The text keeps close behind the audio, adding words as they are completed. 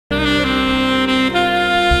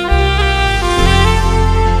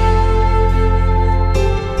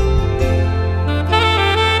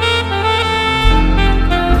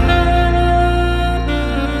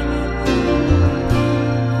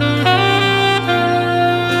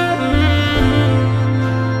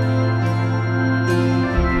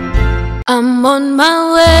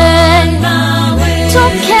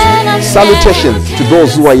Salutations to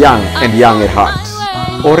those who are young and young at heart.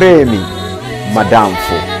 Oremi,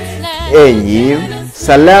 Madamfo, Enyi,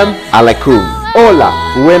 Salam alaikum, Hola,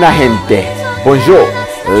 buena gente, Bonjour,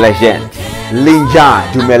 legend, Linja,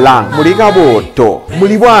 Dumelang, Murigaboto,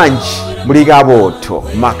 Muliwanji, Murigaboto,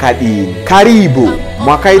 Makadin, Karibu,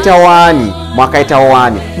 Mwakaitawani,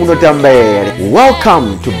 Munotambere.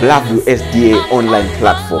 Welcome to Blackview SDA online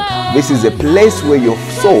platform. This is a place where your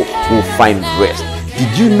soul will find rest.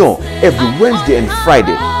 Did you know every Wednesday and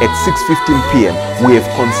Friday at 6:15 p.m. we have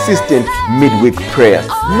consistent midweek prayers?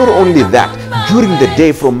 Not only that, during the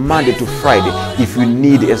day from Monday to Friday, if you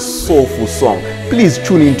need a soulful song, please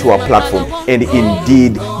tune into our platform and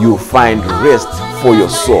indeed you'll find rest for your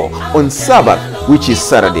soul. On Sabbath, which is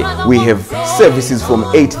Saturday, we have services from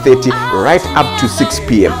 8:30 right up to 6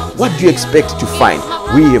 p.m. What do you expect to find?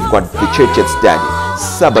 We have got the church at study,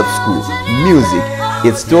 Sabbath school, music,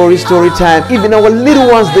 it's story time. Even our little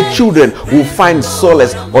ones, the children, will find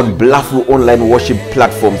solace on Blackview online worship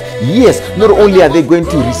platforms. Yes, not only are they going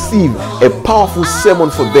to receive a powerful sermon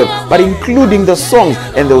for them, but including the songs,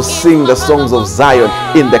 and they'll sing the songs of Zion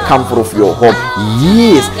in the comfort of your home.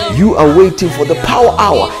 Yes, you are waiting for the power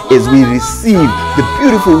hour as we receive the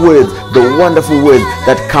beautiful words, the wonderful words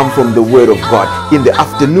that come from the word of God. In the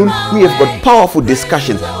afternoon, we have got powerful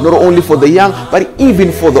discussions, not only for the young, but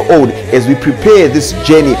even for the old, as we prepare this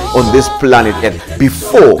journey on this planet Earth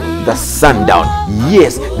before the sundown.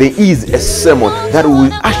 Yes, there is a sermon that will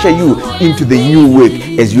usher you into the new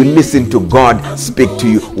week as you listen to God speak to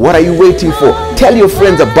you. What are you waiting for? Tell your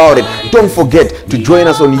friends about it. Don't forget to join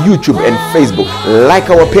us on YouTube and Facebook. Like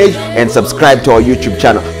our page and subscribe to our YouTube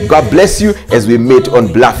channel. God bless you as we meet on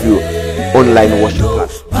Blackview online worship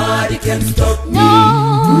platform. Nobody can stop me.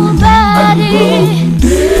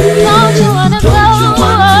 Don't you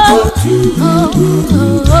wanna go?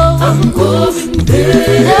 I'm going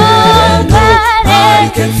there. Nobody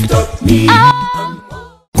can stop me.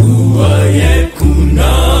 Kuwaye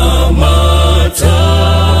kunamata,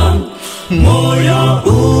 moyo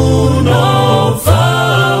unofawa,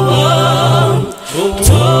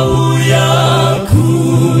 toya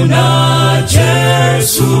kuna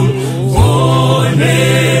Jesu,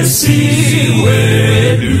 onesi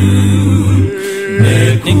wedu,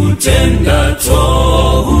 nekutenda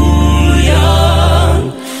tohuya,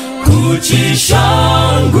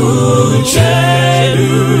 kuchishangu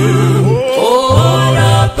chedu,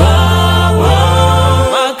 ora pawa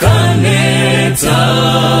makaneta,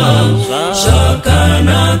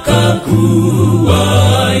 shakana kakuwayo,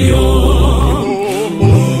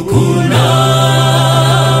 mukuna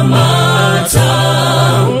mata,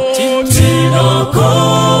 tino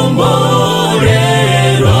komorerwa,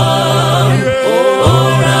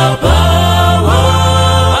 ora pawa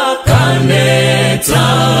makaneta,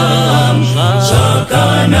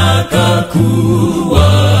 shakana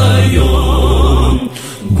kakuwayo,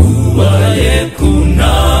 buwaye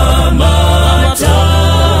kunamata,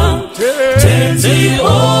 tenzi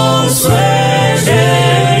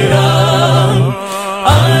oswedera,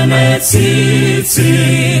 anetsitsi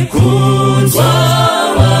kunzwa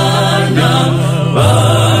wana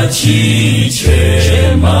bachichema,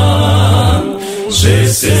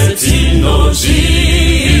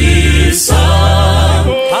 zvesetinozviisa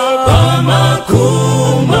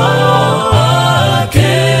pamakumo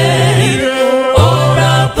ake,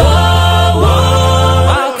 ora pawa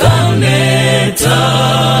akaneta,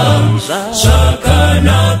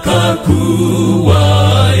 zvakanaka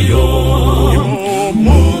kuwayo,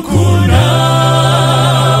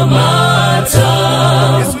 mukunamata,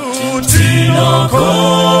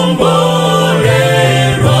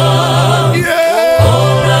 tinokomborerwa,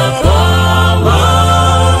 ora pawa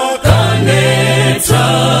akaneta,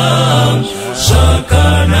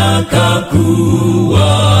 zvakanaka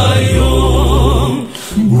kuwayo,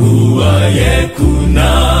 kuwaye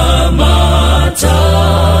kunamata,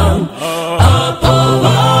 apo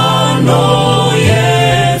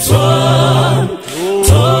vanoyedzwa,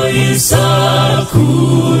 toisa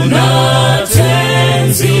kuna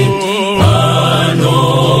tenzi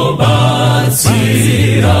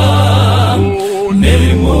panobatsira,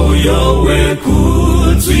 nemoyo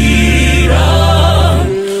wekunzwira,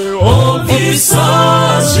 obvisa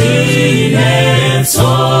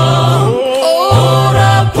zvinetso,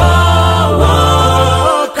 ora pawa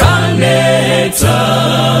kaneta,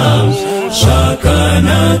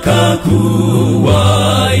 zvakanaka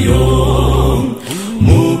kuwayo,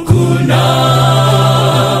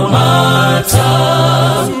 mukunamata,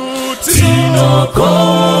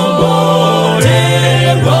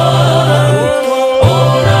 tinokomborerwa,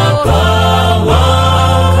 ora pawa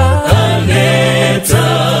kaneta,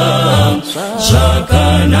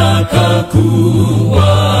 zvakanaka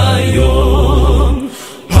kuwayo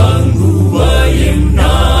panguwa yenamata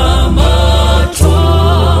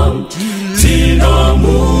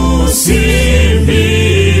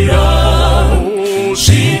tinomusimbira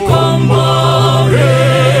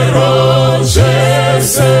zvikomborero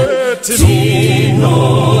zvese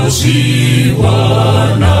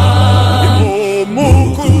tinozviwana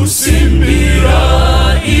mukusimbira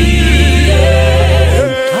iye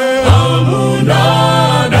hamuna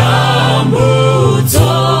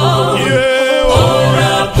dambudzo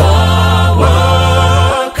ora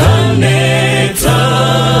pawakaneta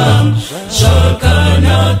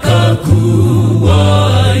zvakanaka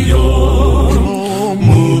kuwayo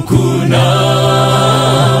mukunamata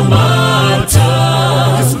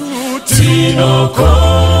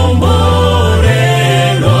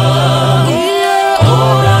tinokomborerwa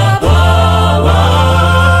ora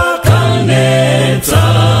pawakaneta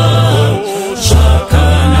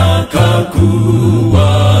zvakanaka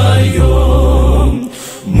kuwayo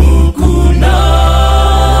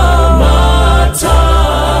mukunamata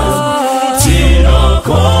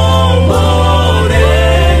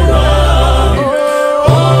tinokomborerwa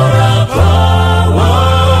ora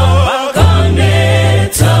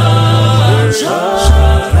pawakaneta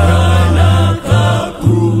zvakanaka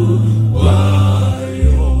kuwayo.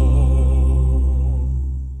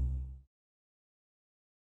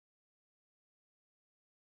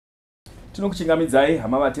 Tinokuchingamidzai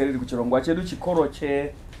hama vateereri kuchirongwa chedu chikoro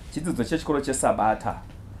chidzidzo chechikoro chesabata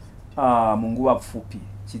munguva pfupi.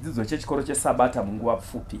 Chidzidzo chechikoro chesabata munguva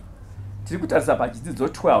pfupi. Tiri kutarisa pachidzidzo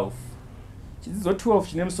 12. Chidzidzo 12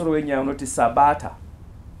 chine musoro wenyaya unoti sabata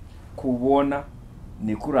kuvona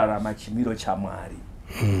nekurarama chimiro chaMwari.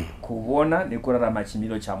 Kuvona nekurarama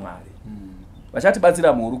chimiro chaMwari.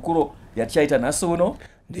 Vachatibatsira muhurukuro yatichaita nhasi uno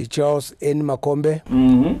ndi Charles N Makombe,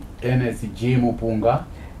 NSG Mupunga,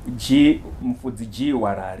 G mufudzi G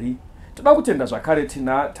Hwarari. Toda kutenda zvakare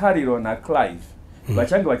tina Tariro naClive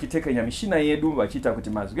vachange vachitekenya mishina yedu vachiita kuti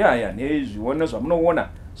mazwi aya nezviona zvamunoona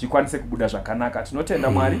zvikwanise kubuda zvakanaka.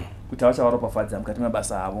 Tinotenda Mwari kuti vachavaropafadza mukati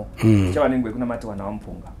mabasa avo. Tichava nengwe kunamatiwa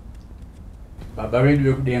naMupunga. Baba vedu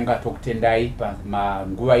vekudenga tokutendai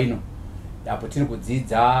panguva ino apo tiri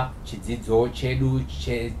kudzidza chidzidzo chedu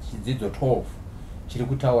chidzidzo 12 chiri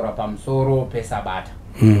kutaura pamusoro pesabata.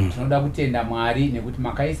 Tinoda kutenda Mwari nekuti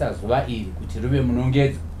makaisa zuva iri kuti rive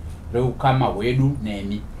munongedzo reukama hwedu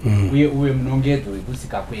nemi uye uve munongedzo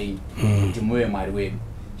wekusika kwenyu kuti muve Mwari wedu.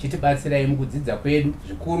 Chitibatsirai mukudzidza kwedu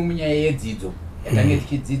zvikuru munyaya yedzidzo yatange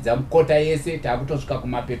tichidzidza mukota yese taakutosvika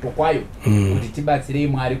kumapeto kwayo kuti tibatsirei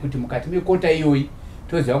Mwari kuti mukati mekota iyoyi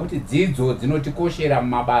toziva kuti dzidzo dzinotikoshera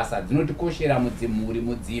mumabasa, dzinotikoshera mudzimhuri,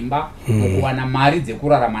 mudzimba, mukuwana mari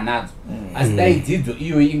dzekurarama nadzo. Asi dai dzidzo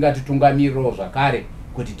iyoyi ingatitungamirirawo zvakare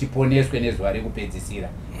kuti tiponeswe nezuva rekupedzisira.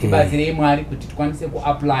 Tibatsirei Mwari kuti tikwanise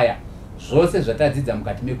kuaplya zvose zvatadzidza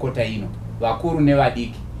mukati mekota ino, vakuru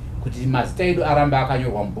nevadiki, kuti mazita edu arambe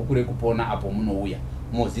akanyorwa mubhuku rekupona apo munouya.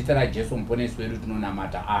 Muzita raJesu muponesi wedu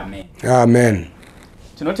tinonamata. Amen. Amen.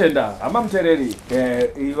 Tinotenda hama muteereri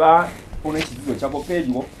iva une chidzidzo chako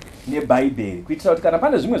pedyo nebhaibheri kuitira kuti kana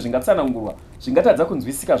pane zvimwe zvingatsanangurwa zvingatadza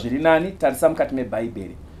kunzwisika zviri nani, tarisa mukati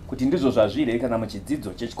mebhaibheri kuti ndizvo zvazviri kana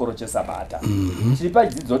muchidzidzo chechikoro chesabata. Tiri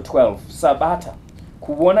pachidzidzo 12 sabata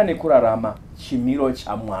kuvona nekurarama chimiro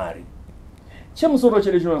chaMwari. Chemusoro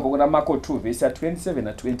chedu chinoonekwa kuna Marko 2 vesi 27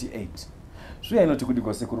 na 28. Zviya inoti kuti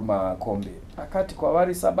Sekuru Makombe akati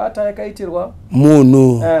kwavari sabata yakaitirwa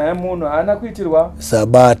munhu. Munhu haana kuitirwa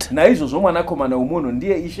sabata. Naizvozvo mwanakomana womunhu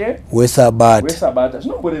ndiye ishe wesabata.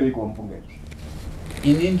 Zvinomborevekwa Mupunga izvi?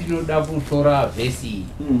 Ini ndinoda kutora vhesi iyi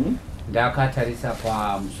ndakatarisa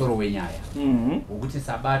pamusoro wenyaya wokuti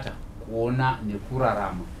sabata kuona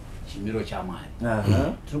nekurarama chimiro chaMwari.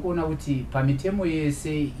 Tiri kuona kuti pamitemo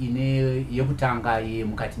yese ine yekutanga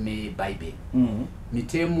yemukati mebhaibheri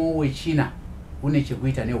mitemo wechina une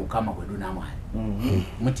chekuita neukama hwedu naMwari.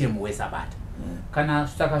 Mutemo wesabata. Kana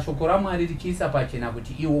saka shoko raMwari richiisa pachena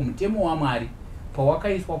kuti iwo mutemo waMwari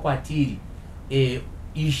pawakaiswa kwatiri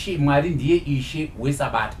ishe Mwari ndiye ishe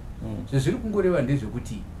wesabata. Zviri kungoreva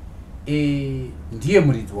ndezvekuti ndiye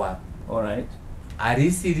muridzi waro.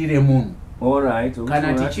 Harisirire munhu.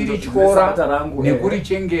 Kana tichiri tyora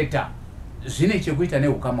nekurichengeta zvine chekuita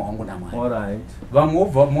neukama hwangu naMwari. Vamwe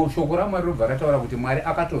wobva shoko raMwari robva rataura kuti Mwari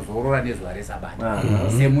akatozorora nezuva resabata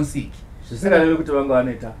semusiki. Zvisingarevi kuti vanga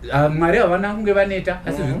vaneta. Mwari havana kunge vaneta,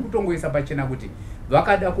 asi zviri kutongoisa pachena kuti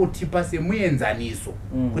vakada kutipa semuenzaniso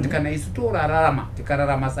kuti kana isu torarama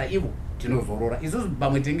tikararama saivo tinozorora. Isusu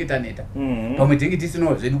pamwe tinenge taneta, pamwe tinenge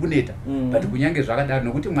tisinawo zvedu kuneta, but kunyange zvakadaro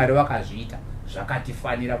nokuti Mwari vakazviita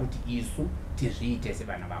zvakatifanira kuti isu tizviite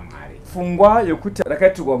sevana vaMwari. Pfungwa yokuti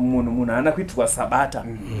rakaitirwa munhu haana kuitirwa sabata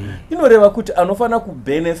inoreva kuti anofana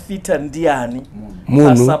kubenefita ndiani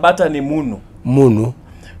pasabata nemunhu.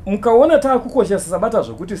 Mukaona takukoshesa sabata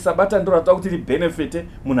zvokuti sabata ndo ratava kuti ribenefite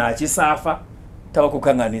munhu achisafa tava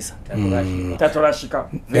kukanganisa tatorashika.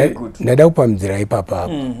 Very good. Ndada kupamdzira ipapa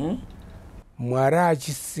apa. Mwari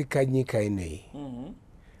achisika nyika ineyi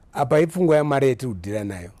apa ipfungwa yaMwari yatiri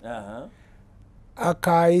nayo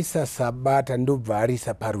akaisa sabata ndobva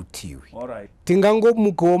arisa parutivi.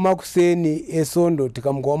 Tingangomukawo makuseni esondo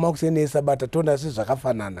tikamukawo makuseni esabata tonda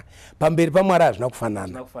zvakafanana pamberi paMwari hazvina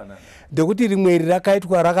kufanana ndekuti rimwe iri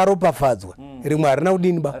rakaitwa rakaropafadzwa rimwe harina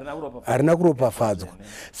kudini harina kuropafadzwa.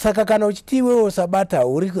 Saka kana uchiti iwewo sabata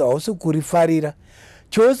hausi kurifarira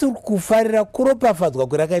chose kufarira kuropafadzwa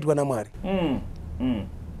kwerakaitwa naMwari.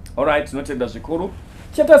 Alright, tinotenda zvikuru.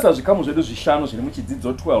 Chatarisa zvikamu zvedu zvishanu zviri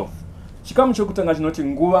muchidzidzo 12. Chikamu chokutanga chinoti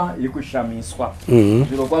nguva yekushamiswa.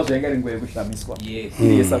 Zviro kwazvo yanga iri nguva yekushamiswa.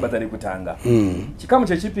 Iri yesabata rekutanga. Chikamu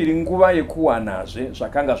chechipiri nguva yekuwanazve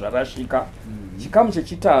zvakanga zvarashika. Chikamu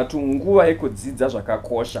chechitatu nguva yekudzidza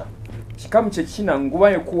zvakakosha. Chikamu chechina nguva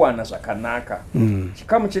yekuwana zvakanaka.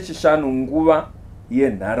 Chikamu chechishanu nguva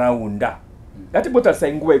yenharaunda.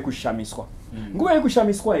 Ngatibotarisai nguva yekushamiswa. Nguva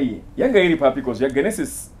yekushamiswa iyi yanga iri papi because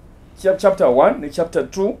Genesis chapter 1 nechapter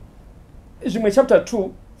 2. Zvimwe chapter 2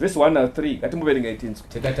 verse 1 na 3 ngatimboverenga itinzwe.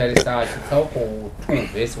 Tikatarisa chitsauko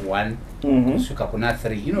 2 verse 1 kusvika kuna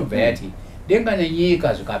 3 inobva yati denga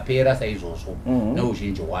nenyika zvikapera saizvozvo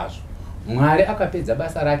neuzhinji hwazvo. Mwari akapedza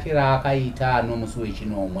basa rake raakaita nomusi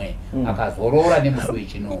wechinomwe akazorora nemusi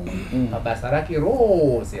wechinomwe pabasa rake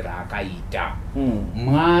rose raakaita.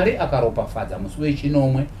 Mwari akaropafadza musi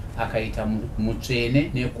wechinomwe akaita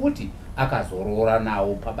mutsvene nekuti akazorora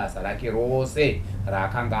nawo pabasa rake rose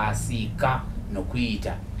raakanga asika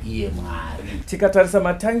nokuita iye Mwari. Tikatarisa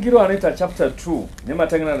matangiro anoita chapter 2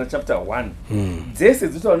 nematangiro anoita chapter 1 dzese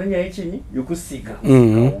dzinotaura nenyaya yechinyi yokusika.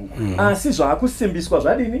 Asi zvaakusimbiswa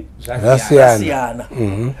zvadini zvasiyana.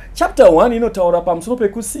 Chapter 1 inotaura pamusoro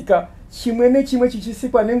pekusika chimwe nechimwe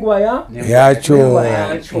chichisikwa nenguva yacho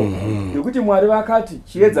yokuti Mwari vakati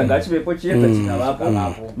chiedza ngachivepo chiedza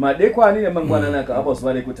chikavapa madekwani nemangwanani akavapa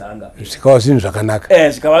zuva rekutanga zvikava zvinhu zvakanaka.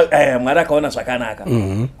 Mwari akaona zvakanaka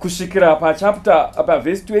kusvikira pa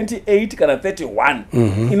verse 28 kana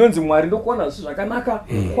 31 inonzi Mwari ndokuona zvinhu zvakanaka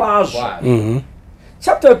kwazvo.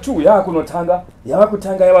 Chapter 2 yakunotanga yava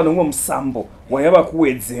kutanga yava nomwe musambo wayava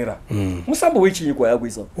kuwedzera. Musambo wechinyi kwaya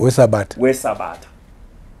kuisa wesabata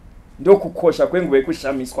ndokukosha kwenguva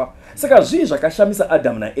yekushamiswa. Saka zvii zvakashamisa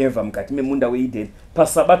Adamu naEvha mukati memunda weEden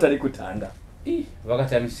pasabata rekutanga?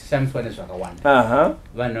 Vakashamiswa nezvakawanda.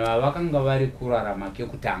 Vanhu ava vakanga vari kurarama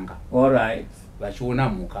kekutanga vachiona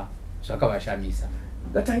mhuka zvakavashamisa.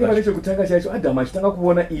 Ngatange nechekutanga chacho Adamu achitanga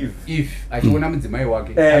kuona Eve achiona mudzimai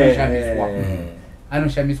wake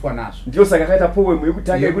anoshamiswa nazvo. Ndio saka akaita poem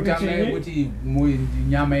yekutanga yekuti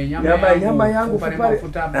nyama yangu pane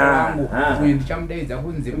mafuta pangu uye ndichamudaidza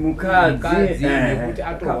kunzi mukadzi nekuti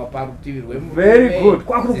atorwa parutivi rwemumwe. Very good.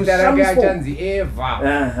 Kwakushamiswa achanzi Eva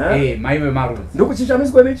mai vemarudzi.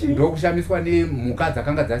 Ndokuchishamiswa nechii? Ndokushamiswa nemhuka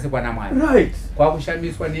dzakanga dzasikwa naMwari. Right.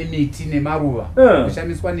 Kwakushamiswa nemiti nemaruva.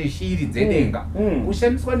 Kushamiswa neshiri dzedenga.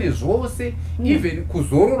 Kushamiswa nezvose even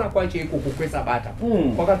kuzorora kwacho ikoko kwesabata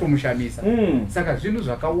kwakatomushamisa. Saka zvinhu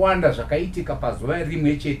zvakawanda zvakaitika pazuva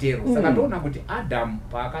rimwe chetero. Saka toona kuti Adamu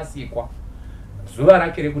paakasikwa zuva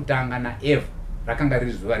rake rekutanga naEvha rakanga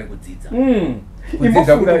riri zuva rekudzidza.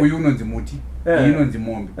 Kudzidza kuti uyu unonzi muti, uyu unonzi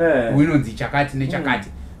mombe, uyu unonzi chakati nechakati.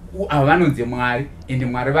 Ava vanonzi Mwari ende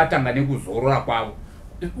Mwari vatanga nekuzorora kwavo.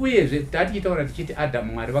 Uyezve tatichitaura tichiti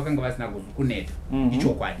Adamu Mwari vakanga vasina kuneta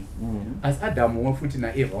ichokwadi. Asi Adamu futi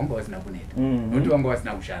naEvha vanga vasina kuneta nokuti vanga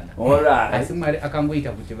vasina kushanda. Asi Mwari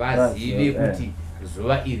akangoita kuti vazive kuti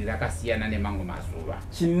zuva iri rakasiyana nemamwe mazuva.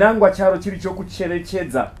 Chinangwa charo chiri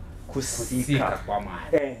chokucherechedza kusika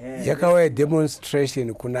kwaMwari. Yakauya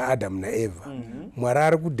demonstration kuna Adamu naEvha. Mwari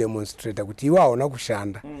ari kudemonstrata kuti iwe hauna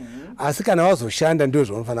kushanda asi kana wazoshanda ndio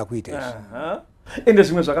zvaunofanira kuita izvi. Ende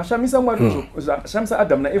zvimwe zvakashamisa Mwari zvakashamisa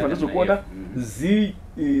Adamu naEvha ndozvokuona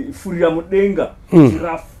zifurira mudenga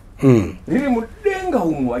jirafu riri mudenga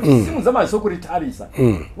umu achisimudza maziso kuritarisa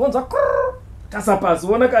vonza tasa pasi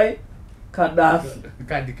vona kai Kadafi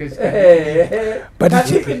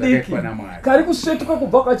kari kusvetuka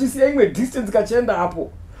kubva kachisiya imwe distance kachienda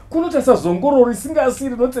hapo kunotarisa zongororo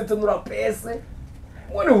isingasiri notsetsenura pese.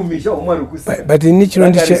 Mwone umisha hwaMwari kusika. But ini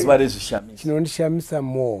chinondishamisa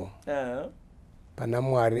more pana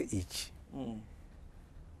Mwari ichi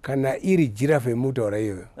kana iri jirafu yemutaura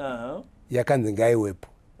iyoyo yakanzi ngaiwepo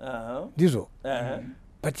ndizvo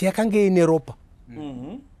but yakanga ine ropa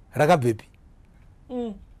rakabvepi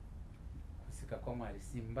kusika kwamwari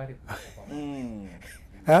simba rekupa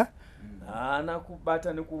ha haana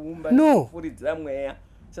kubata nekuumba No. nekufuridzira mweya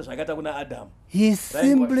sezvakaita kuna Adamu. he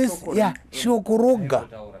simply ya shoko roga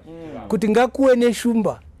kuti ngakuwe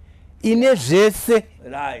neshumba ine zvese.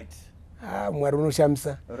 Right. Mwari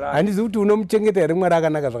unoshamisa. Right. Handizi kuti unomuchengeta here Mwari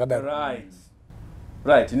akanaka zvakadaro.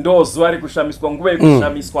 Right, ndo zuva rekushamiswa, nguva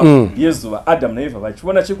yekushamiswa yezuva Adam naEvha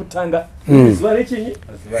vachiona chekutanga zuva rechinyi,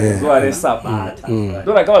 zuva resabata.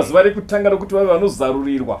 Ndo rakava zuva rekutanga rokuti vave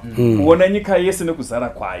vanozarurirwa kuona nyika yese nekuzara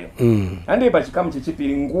kwayo. Handei pachikamu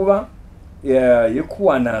chechipiri nguva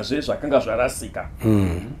yekuwanazve zvakanga zvarasika.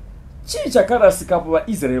 Chii chakarasikapo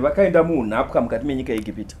vaIsraeri vakaenda muunhapwa mukati menyika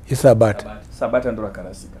yeIjipita? Isabata. Sabata ndo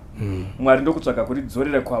rakarasika. Mwari ndokutsvaka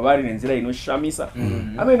kuridzorera kwavari nenzira inoshamisa.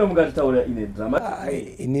 Ameno mukatitaura ine drama.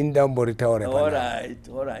 Ini ndamboritaura pana.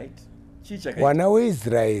 Alright. Chii chakaita? Wana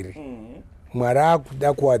weIsraeri Mwari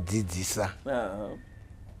akuda kuwadzidzisa.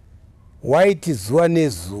 Waiti zuva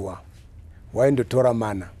nezuva waindotora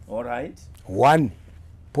mana. Alright. One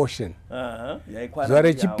portion. Zuva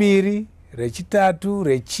rechipiri, rechitatu,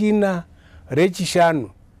 rechina, rechishanu.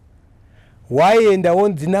 Waienda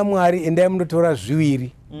wonzi naMwari endai mundotora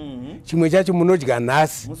zviviri. Chimwe chacho munodya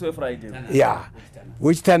nhasi. Musi weFriday. Ya.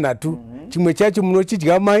 Wechitanhatu. Chimwe chacho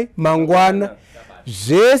munochidya mangwana.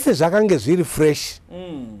 Zvese zvakange zviri fresh.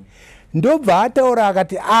 Ndobva ataura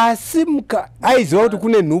akati asi aiziva kuti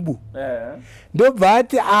kune nhubu. Ndobva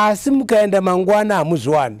ati asi mukaenda mangwana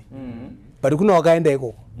hamuzviwani. Bari kuna wakaenda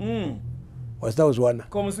ikoko. Wasita kuzviwana.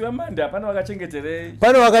 Ko musi weMande hapana wakachengetere.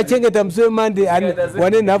 Pana wakachengeta musi weMande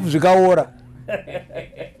wane nhafu zvikaora.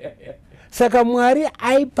 Saka Mwari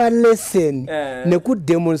aipa lesson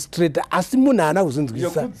nekudemonstrate asi munhu haana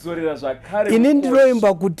kuzvinzwisisa. Yokudzorera zvakare. Ini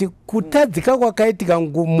ndinoimba kuti kutadzika kwakaitika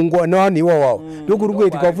nevanhu iwawawo ndokuri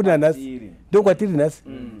kuitika futi nanhasi. Ndokwatiri nhasi.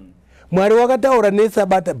 Mwari wakataura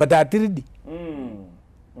neSabata but hatiridi.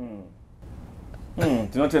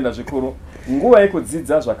 Tinotenda zvikuru. Nguva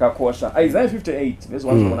yekudzidza zvakakosha. Isaiah 58 verse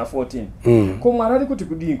 1-14. Ko Mwari ari kuti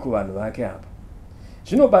kudii kuvanhu vake apa?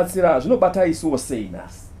 Zvinobata isuwo sei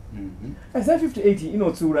nhasi? Isaiah 58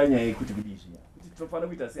 inotsiura nyaya yekuti kudii zviya. Tinofanira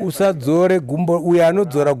kuita sei? Usadzore gumbo, uyo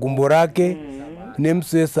anodzora gumbo rake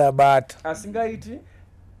nemusi weSabata. Asingaiti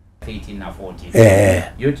 13 na 14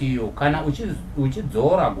 yoti iyo kana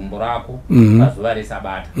uchidzora gumbo rako pazuva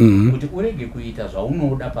reSabata kuti urege kuita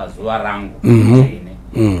zvaunoda pazuva rangu dzvene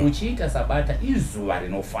uchiita Sabata izuva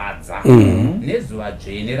rinofadza nezuva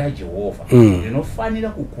dzvene raJehovha rinofanira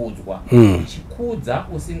kukudzwa uchikudza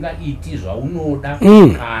usingaiti zvaunoda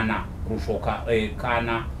kana kushoka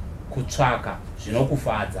kana kutsvaka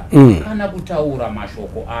zvinokufadza kana kutaura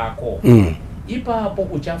mashoko ako ipapo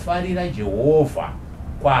uchafarira Jehovha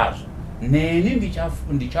kwazvo. Neni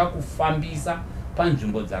ndichakufambisa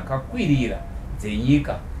panzvimbo dzakakwirira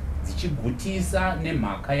dzenyika dzichigutisa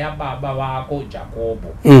nemhaka yababa vako Jakobho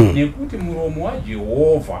nekuti muromo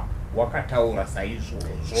waJehovha wakataura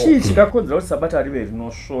saizvozvo. Chii chikakonzera kuti Sabata rive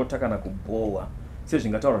rinosvota kana kubhohwa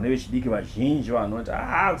sezvingataurwa nevechidiki vazhinji vanoti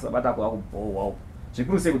Sabata kwava kubhohwa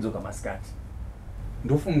zvikuru sei kudzoka masikati?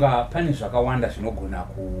 Ndofunga pane zvakawanda zvinogona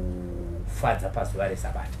kufadza pazuva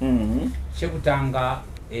reSabata. Chekutanga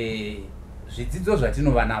zvidzidzo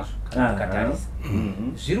zvatinova nazvo kana tikatarisa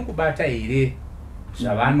zviri kubata here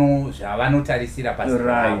zvavanotarisira pazuva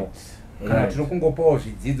ravo. Kana tiri kungopawo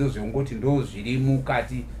zvidzidzo zvekungoti ndo zviri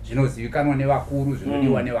mukati zvinozivikanwa nevakuru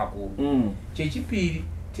zvinodiwa nevakuru. Chechipiri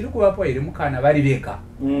tiri kuvapa here mukana vari vega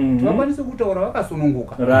tivakwanise kutaura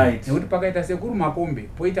vakasununguka nekuti pakaita sekuru Makombe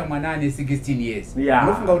poita mwana ane 16 years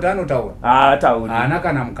unofunga kuti anotaura haana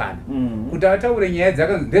kana mukana kuti ataure nyaya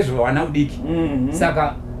dzake ndezvevana udiki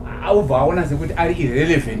saka aubva aona sekuti ari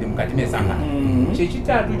irrelevant mukati mesangano.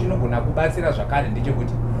 Chechitatu chinogona kubatsira zvakare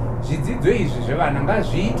ndechekuti zvidzidzo izvi zvevana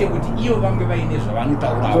ngazviite kuti ivo vange vaine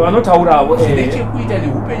zvavanotaurawo zvine chekuita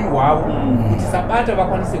neupenyu hwavo kuti Sabata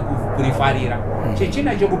vakwanise kurifarira.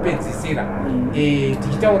 Chechina chekupedzisira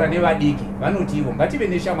tichitaura nevadiki vanoti ivo ngative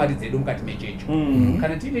neshamwari dzedu mukati mechecho.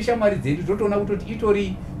 Kana tiine shamwari dzedu totoona kuti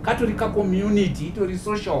itori katolika community itori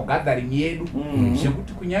social gathering yedu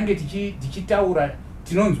zvekuti kunyange tichitaura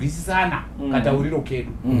tinonzwisisana katauriro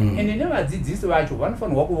kedu. Ende nevadzidzisi vacho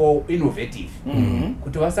vanofanirwa kuvawo innovative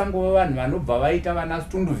kuti vasangova vanhu vanobva vaita vana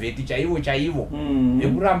stunduvheti chaivo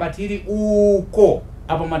vekuramba tiri uko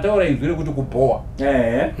apa mataura inzwire kuti kubhohwa.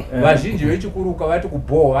 Vazhinji vechikuru ukavati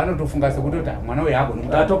kubhohwa vanotofunga sekuti mwana uyu agoni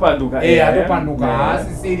atopanduka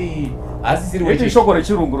hasisiri wechi shoko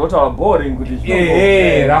rechirungu rotaura boring kuti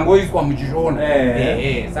rangoiswa muchishona.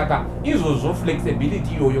 Saka izvozvo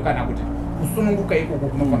flexibility iyoyo kana kuti kusununguka ikoko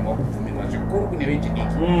kunofanirwa kubvumirwa zvikuru kune vechidiki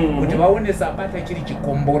kuti vaone sabata chiri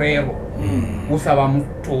chikomborero usava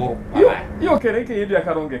mutoro. Iyo kereke yedu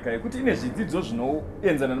yakarongeka kuti ine zvidzidzo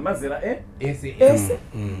zvinoenzana nemazera ese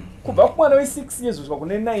kubva kumwana we6 years kusvika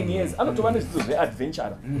kune 9 years anotova nezvidzidzo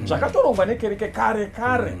zveadventure zvakatorongwa nekereke kare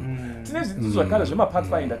tine zvidzidzo zvakare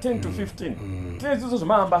zvemapathfinder 10 to 15 tine zvidzidzo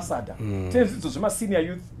zvemaambassador tine zvidzidzo zvemasenior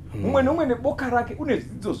youth mumwe nomwe neboka rake une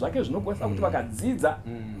zvidzidzo zvake zvinogonesa kuti vakadzidza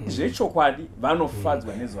zvechokwadi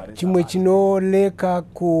vanofadzwa nezuva reSabata. Chimwe chinoleka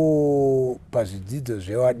pazvidzidzo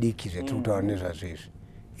zvewadiki zvetiri kutaura nezvazvezvi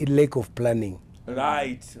lack of planning.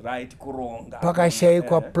 Right kuronga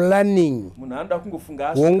pakashayikwa planning munhu anoda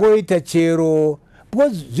kungofunga wongoita chero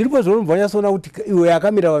because zviripo zvinobva wanyasoona kuti iwe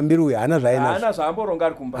akamira vambiri uyu hana zvaina zvaamboronga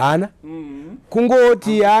ari kumba hana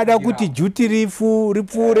kungoti ada kuti juti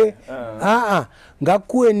ripfuure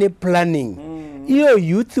ngakuwe neplanning iyo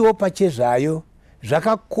youthwo pachezvayo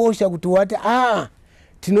zvakakosha kuti wati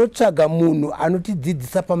tinotsvaga munhu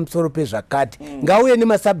anotidzidzisa pamusoro pezvakati ngauye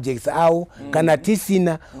nemasubjects awo kana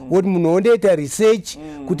tisina kuti munhu ondoita research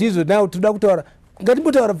kuti izvo toda kutaura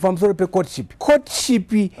ngatimbotaura pamusoro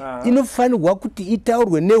pecourtship inofanirwa kuti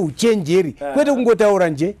itaurwe neuchenjeri kwete kungotaura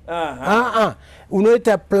nje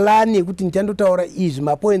unoita plani yekuti ndichandotaura izvi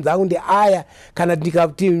mapoints angu ndeaya kana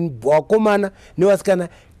ndikati wakomana newasikana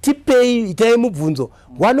tipei itai mubvunzo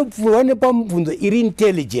wanopa mubvunzo iri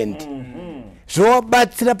intelligent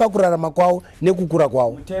zvovabatsira pakurarama kwavo nekukura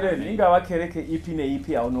kwavo. Mutereri ingava kereke ipi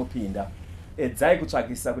neipi yaunopinda edzai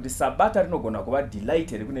kutsvakisisa kuti sabata rinogona kuva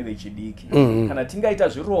delighted kune vechidiki kana tingaita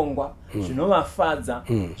zvirongwa zvinovafadza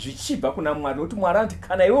zvichibva kuna Mwari nokuti Mwari anoti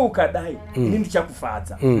kana iwe ukadai ini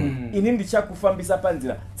ndichakufadza ini ndichakufambisa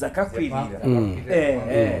panzira dzakakwirira.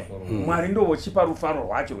 Mwari ndovochipa rufaro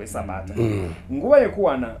rwacho rwesabata. Nguva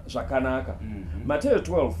yekuwana zvakanaka Mateo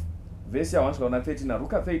 12 vesi ya 1-13 na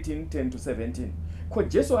Luka 13 10 to 17 ko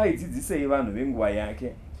Jesu aidzidzisei vanhu venguva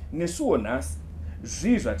yake nesuwo nhasi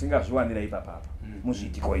zvii zvatingazviwanira ipapapa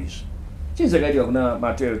muzviitiko izvi chii zvakaitika kuna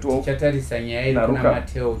Mateo 12 chatarisa nyaya iri kuna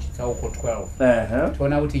Mateo chitsauko 12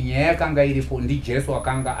 toona kuti nyaya yakanga iripo ndi Jesu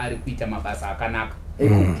akanga ari kuita mabasa akanaka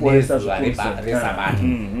ekuporesa resabata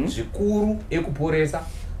zvikuru ekuporesa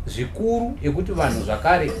zvikuru ekuti vanhu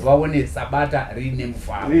zvakare vaone sabata rine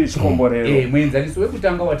mufaro muenzaniso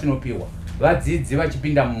wekutanga watinopiwa vadzidzi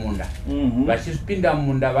vachipinda mumunda vachipinda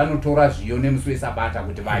mumunda vanotora zviyo nemusi wesabata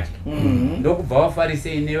kuti vadye ndokubva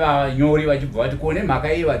vafarisei nevanyori vachibva vati kuone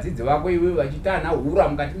mhaka iyi vadzidzi vako iwe vachitana hura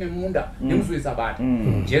mukati memunda nemusi wesabata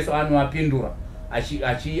Jesu anovapindura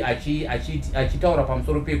achitaura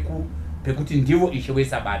pamusoro pekuti ndivo ishe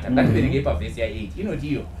wesabata ngativerengei pavhesi ya8 inoti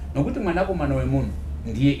iyo nokuti mwanakomana wemunhu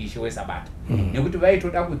ndiye ishe wesabata nekuti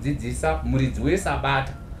vaitoda kudzidzisa muridzi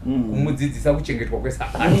wesabata kumudzidzisa kuchengetwa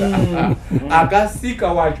kwesabata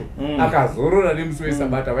akasika wacho akazorora nemusi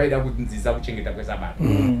wesabata vaida kudzidzisa kuchengeta kwesabata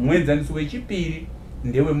muenzaniso wechipiri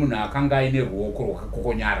ndewe munhu akanga aine ruoko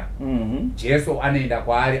rwakakokonyara Jesu anoenda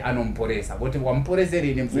kwaari anomuporesa kuti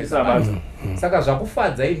wamuporeserei nemusi wesabata saka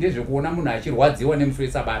zvakufadzai ndezvekuona munhu achirwadziwa nemusi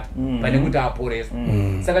wesabata pane kuti aporeswa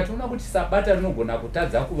saka tinoona kuti sabata rinogona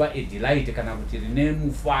kutadza kuva edelight kana kuti rine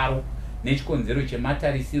mufaro nechikonzero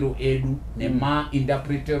chematarisiro edu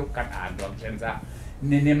nemainterpretero kana anhu akushandisa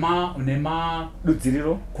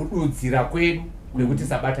kududzira kwedu kwekuti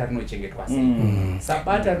sabata rinochengetwa sei.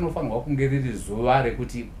 Sabata rinofanirwa kunge riri zuva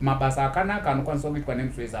rekuti mabasa akanaka anokwanisa kuitwa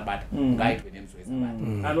nemusi wesabata ngaaitwe nemusi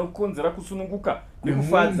wesabata anokonzera kusununguka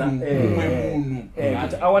nekufadza munhu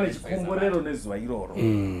kuti awane chikomborero nezuva iroro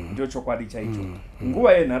ndio chokwadi chaicho.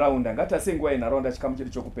 Nguva yenharaunda ngatase nguva yenharaunda chikamu chedu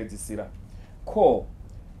chokupedzisira ko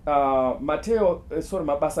Mateo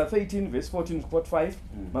mabasa 13 verse 14 to 45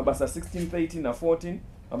 mabasa 16 13 na 14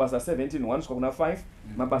 mabasa 17 1 kusvika kuna 5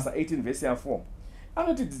 mabasa 18 verse ya 4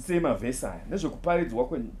 anotidzidzisei mavhesi aya nezvekuparidzwa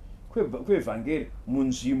kwevhangeri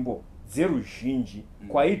munzvimbo dzeruzhinji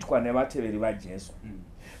kwaitwa nevateveri vaJesu.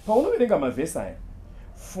 Paunoverenga mavhesi aya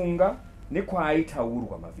funga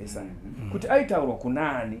nekwaaitaurwa mavhesi aya kuti aitaurwa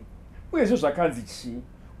kuna ani uyezve zvakanzi chii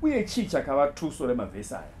uye chii chakava tuso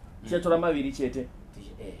remavhesi aya. Tichatora maviri chete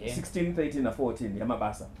 16 13 na 14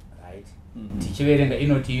 yamabasa tichiverenga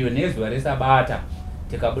inoti iyo nezuva resabata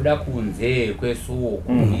tikabuda kunze kwesuo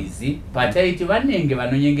kumwizi pataiti vanenge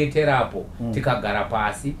vanonyengeterapo tikagara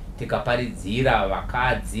pasi tikaparidzira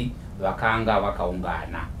vakadzi vakanga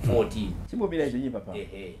vakaungana 14 chimbomira izvenyi papa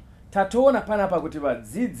tatoona panapa kuti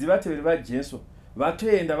vadzidzi vateveri vaJesu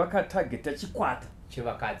vatoenda vakatageta chikwata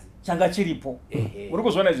chevakadzi changa chiripo. Uri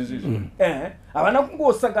kuzviona izvi havana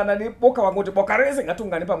kungosangana neboka vangoti boka rese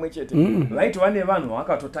ngatungane pamwe chete. Vaiti vane vanhu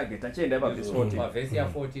vakatotageta chienda pavhesi 14. Pavhesi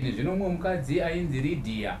ya14 zvino mumwe mukadzi ainzi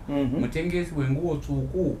Ridhia, mutengesi wenguo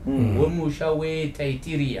tsvuku wemusha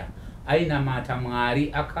weTaitiria, ainamata Mwari,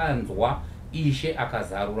 akanzwa Ishe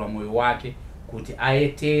akazarura mwoyo wake kuti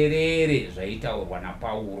aiteerere zvaitaurwa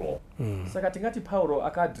naPauro. Saka tingati Pauro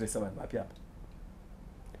akaadresa vanhu vapi apa?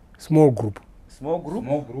 Small group,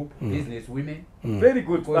 business women. Very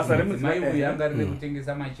good. Mai uyu anga riri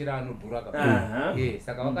kutengesa machira anodhura kapi.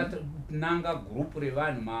 Saka vakananga group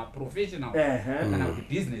revanhu ma-professionals kana kuti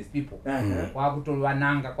business people.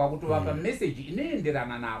 Kwakutovananga, kwakutovapa message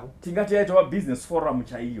inoenderana navo. Tingati yaitova business forum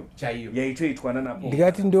chaiyo yaitoitwa napo.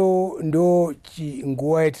 Ndikati ndo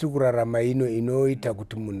nguva yatiri kurarama ino inoita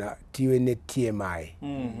kuti munhu tive neTMI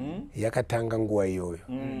yakatanga nguva iyoyo.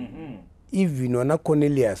 Even wana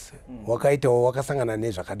Cornelius wakaitawo wakasangana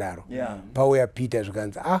nezvakadaro. Pauya Peter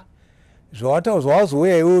zvikanzi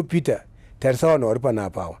zvawazouya iwewe Peter, tarisa vanhu vari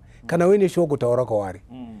panapa kana uine shoko taura kwavari.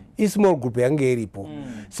 Small group yange iripo.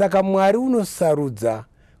 Saka Mwari unosarudza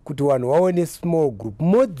kuti vanhu vawe nesmall group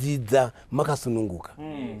modzidza makasununguka.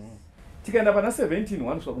 Tikaenda pana 17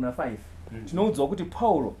 1 kusvika kuna 5 tinoudzwa kuti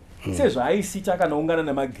Pauro sezvo aisita akanoungana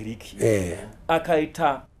namaGiriki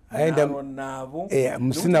akaita navo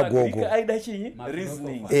musinagogo aida chii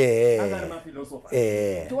reasoning angana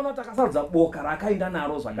mafilosofers tiona kuti akasarudza boka rakaenda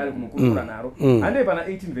naro zvakare kunokurukura naro. Handei pana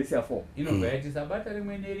 18 vhesi ya 4 inobva yati sabata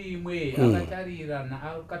rimwe nerimwe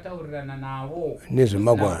akataurirana navo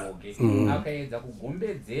nezvemagwara, akaedza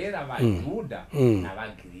kugombedzera vaJudha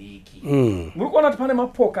navaGiriki. Muri kuona kuti pane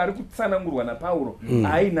mapoka ari kutsanangurwa naPauro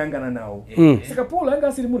ainangana nawo. Saka Pauro anga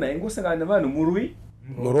asiri munhu aingosangana nevanhu murwi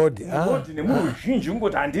murodhi nemunhu zhinji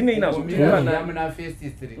ungoti handinei nazvo muna first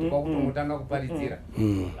street kwakutongotanga kuparidzira.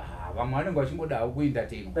 Vamwe vanenge vachingodawo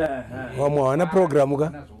kuentertainwa, vamwe havana programu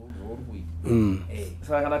ka.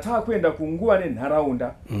 Saka kana taakuenda kunguva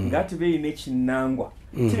nenharaunda ngativei nechinangwa,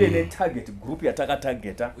 tive netarget group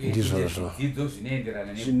yatakatageta zvidzidzo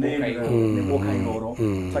zvinoenderana neboka iroro.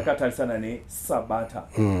 Takatarisana neSabata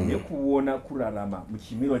nekuona kurarama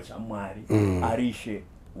muchimiro chaMwari ari Ishe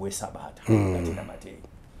weSabata. Ngatinamatei.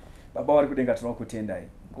 Baba vari kudenga tinokutendai.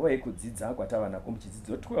 Nguva yekudzidza kwatava nako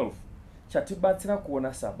muchidzidzo 12 chatibatsira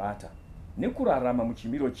kuona Sabata nekurarama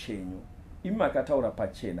muchimiro chenyu. Imi makataura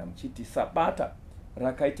pachena muchiti Sabata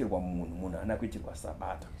rakaitirwa munhu haana kuitirwa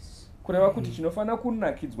Sabata. Kureva kuti chinofanira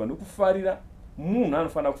kunakidzwa nokufarira munhu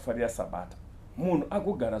anofanira kufarira Sabata. Munhu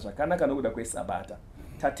agogara zvakanaka nokuda kweSabata.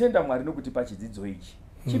 Tatenda Mwari nokuti pachidzidzo ichi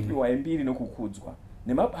chipiwa mbiri nokukudzwa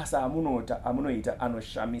nemabasa amunoita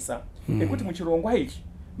anoshamisa ekuti muchirongwa ichi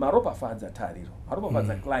maropafadza tariro,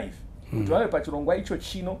 maropafadza Clive kuti vave pachirongwa icho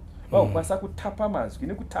chino vagokwanisa kutapa mazwi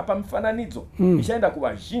nekutapa mifananidzo ichaenda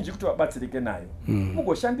kuvazhinji kuti vabatsirike nayo.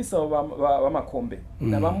 Mugoshandisawo vamakombe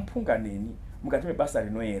navamupunganeni mukati mebasa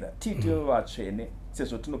rinoyera. Tiite vatsvene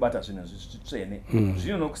sezvo tinobata zvinhu zvitsvene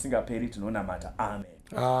zvino nokusingaperi tinonamata. Amen.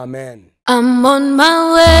 Amen. I'm on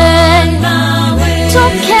my way.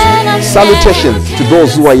 Salutations to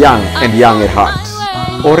those who are young and young at heart.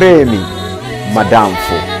 Oremi,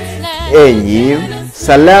 Madamfo, Enyim,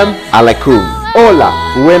 Salam alaikum. Hola,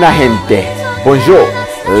 buena gente. Bonjour,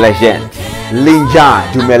 legend. Linja,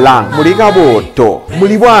 Dumelang, Murigaboto,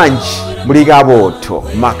 Muliwanji, Murigaboto,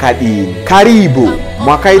 Makadin, Karibu,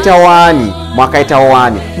 Mwakaita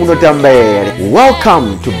wani, Munotambere.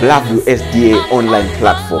 Welcome to Blackview SDA online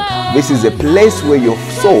platform. This is a place where your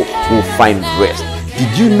soul will find rest.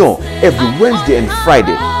 Did you know every Wednesday and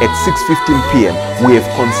Friday at 6:15 p.m. we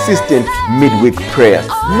have consistent midweek prayers?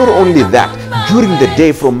 Not only that, during the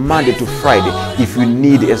day from Monday to Friday, if you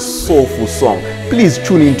need a soulful song, please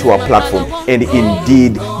tune into our platform and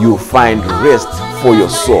indeed you'll find rest for your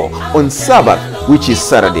soul. On Sabbath, which is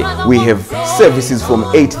Saturday, we have services from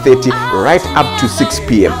 8:30 right up to 6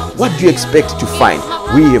 p.m. What do you expect to find?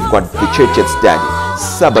 We have got the church at study,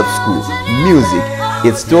 Sabbath school, music,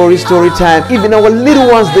 it's story time. Even our little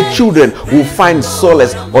ones, the children, will find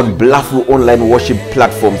solace on Blackview online worship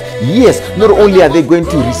platforms. Yes, not only are they going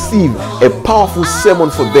to receive a powerful sermon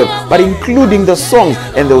for them, but including the songs,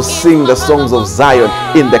 and they'll sing the songs of Zion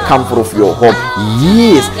in the comfort of your home.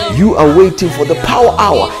 Yes, you are waiting for the power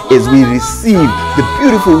hour as we receive the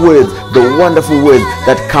beautiful words, the wonderful words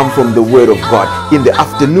that come from the Word of God. In the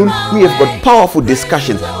afternoon, we have got powerful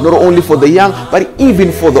discussions, not only for the young, but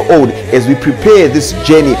even for the old, as we prepare this this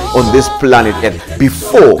journey on this planet Earth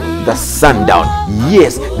before the sundown.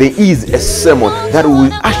 Yes, there is a sermon that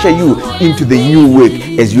will usher you into the new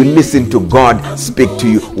week as you listen to God speak to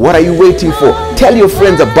you. What are you waiting for? Tell your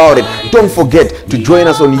friends about it. Don't forget to join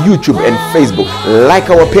us on YouTube and Facebook. Like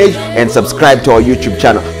our page and subscribe to our YouTube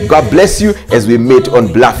channel. God bless you as we meet on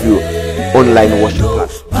Bluffview online worship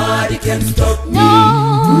platform. Nobody can stop me.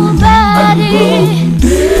 Nobody.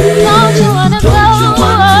 Don't you wanna go?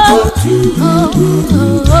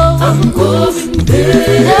 I'm going there.